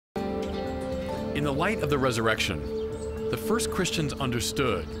In the light of the resurrection, the first Christians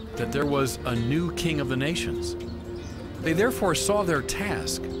understood that there was a new king of the nations. They therefore saw their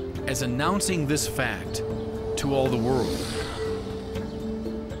task as announcing this fact to all the world.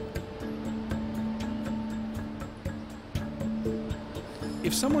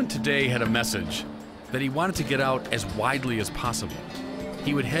 If someone today had a message that he wanted to get out as widely as possible,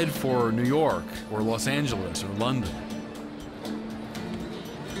 he would head for New York or Los Angeles or London.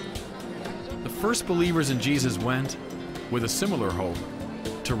 The first believers in Jesus went, with a similar hope,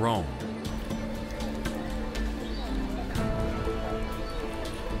 to Rome.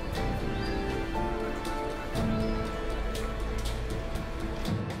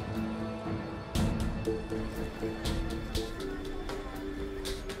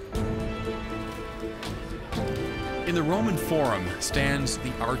 In the Roman Forum stands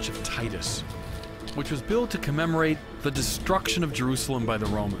the Arch of Titus, which was built to commemorate the destruction of Jerusalem by the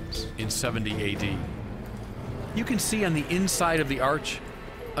Romans in 70 AD. You can see on the inside of the arch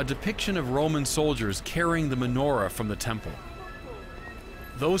a depiction of Roman soldiers carrying the menorah from the temple.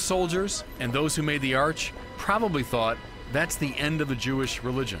 Those soldiers and those who made the arch probably thought that's the end of the Jewish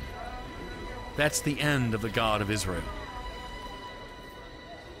religion. That's the end of the God of Israel.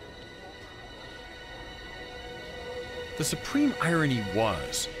 The supreme irony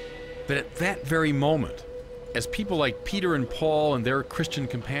was that at that very moment, as people like Peter and Paul and their Christian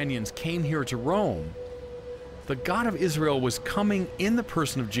companions came here to Rome, the God of Israel was coming in the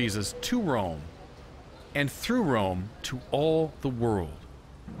person of Jesus to Rome, and through Rome to all the world.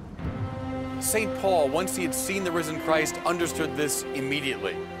 St. Paul, once he had seen the risen Christ, understood this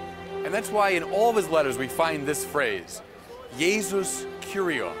immediately. And that's why in all of his letters we find this phrase, Jesus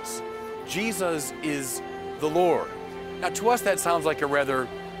Kyrios, Jesus is the Lord. Now to us that sounds like a rather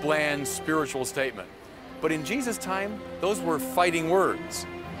bland spiritual statement, but in Jesus' time those were fighting words.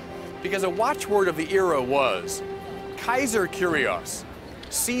 Because a watchword of the era was, Kaiser Kyrios,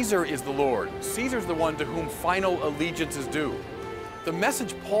 Caesar is the Lord. Caesar's the one to whom final allegiance is due. The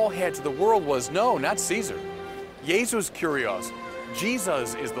message Paul had to the world was, no, not Caesar. Jesus Kyrios,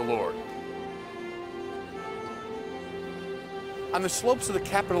 Jesus is the Lord. On the slopes of the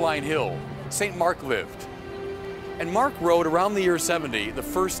Capitoline Hill, St. Mark lived. And Mark wrote around the year 70 the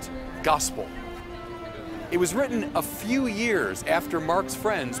first gospel. It was written a few years after Mark's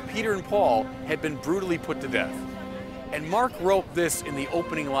friends, Peter and Paul, had been brutally put to death. And Mark wrote this in the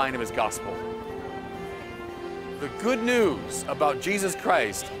opening line of his gospel. The good news about Jesus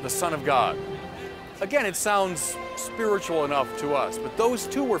Christ, the Son of God. Again, it sounds spiritual enough to us, but those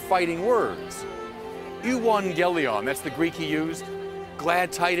two were fighting words. Euangelion, that's the Greek he used,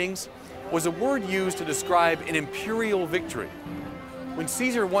 glad tidings, was a word used to describe an imperial victory. When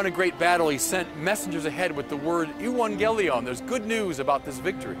Caesar won a great battle, he sent messengers ahead with the word euangelion. There's good news about this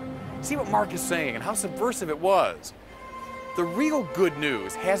victory. See what Mark is saying and how subversive it was. The real good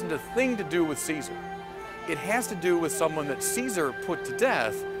news hasn't a thing to do with Caesar. It has to do with someone that Caesar put to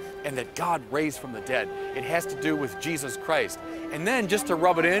death and that God raised from the dead. It has to do with Jesus Christ. And then, just to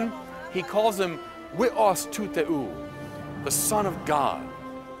rub it in, he calls him Huios Tuteu, the Son of God.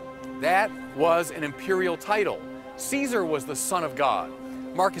 That was an imperial title. Caesar was the Son of God.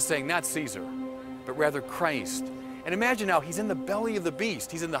 Mark is saying not Caesar, but rather Christ. And imagine now, he's in the belly of the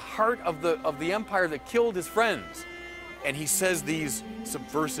beast. He's in the heart of the empire that killed his friends. And he says these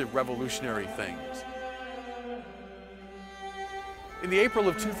subversive, revolutionary things. In the April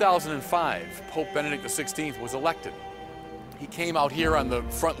of 2005, Pope Benedict XVI was elected. He came out here on the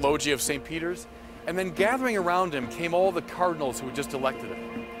front loggia of St. Peter's, and then gathering around him came all the cardinals who had just elected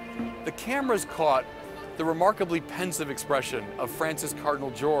him. The cameras caught the remarkably pensive expression of Francis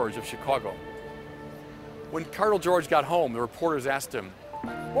Cardinal George of Chicago. When Cardinal George got home, the reporters asked him,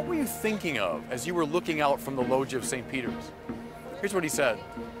 "What were you thinking of as you were looking out from the loggia of St. Peter's?" Here's what he said.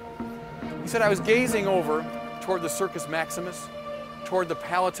 He said, "I was gazing over toward the Circus Maximus, toward the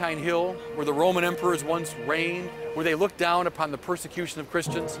Palatine Hill, where the Roman emperors once reigned, where they looked down upon the persecution of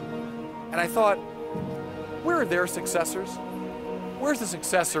Christians. And I thought, where are their successors? Where's the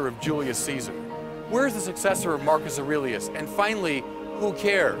successor of Julius Caesar? Where's the successor of Marcus Aurelius? And finally, who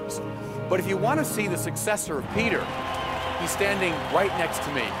cares? But if you want to see the successor of Peter, he's standing right next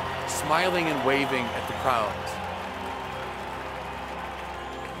to me, smiling and waving at the crowds."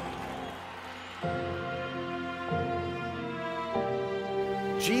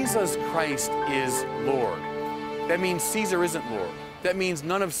 Jesus Christ is Lord. That means Caesar isn't Lord. That means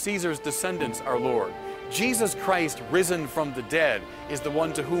none of Caesar's descendants are Lord. Jesus Christ, risen from the dead, is the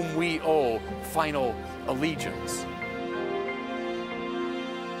one to whom we owe final allegiance.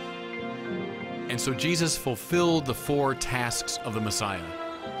 And so Jesus fulfilled the 4 tasks of the Messiah.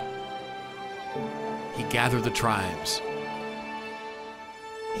 He gathered the tribes.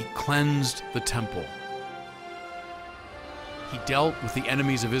 He cleansed the temple. He dealt with the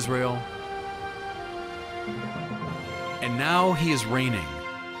enemies of Israel. And now he is reigning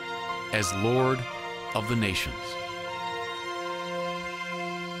as Lord of the nations.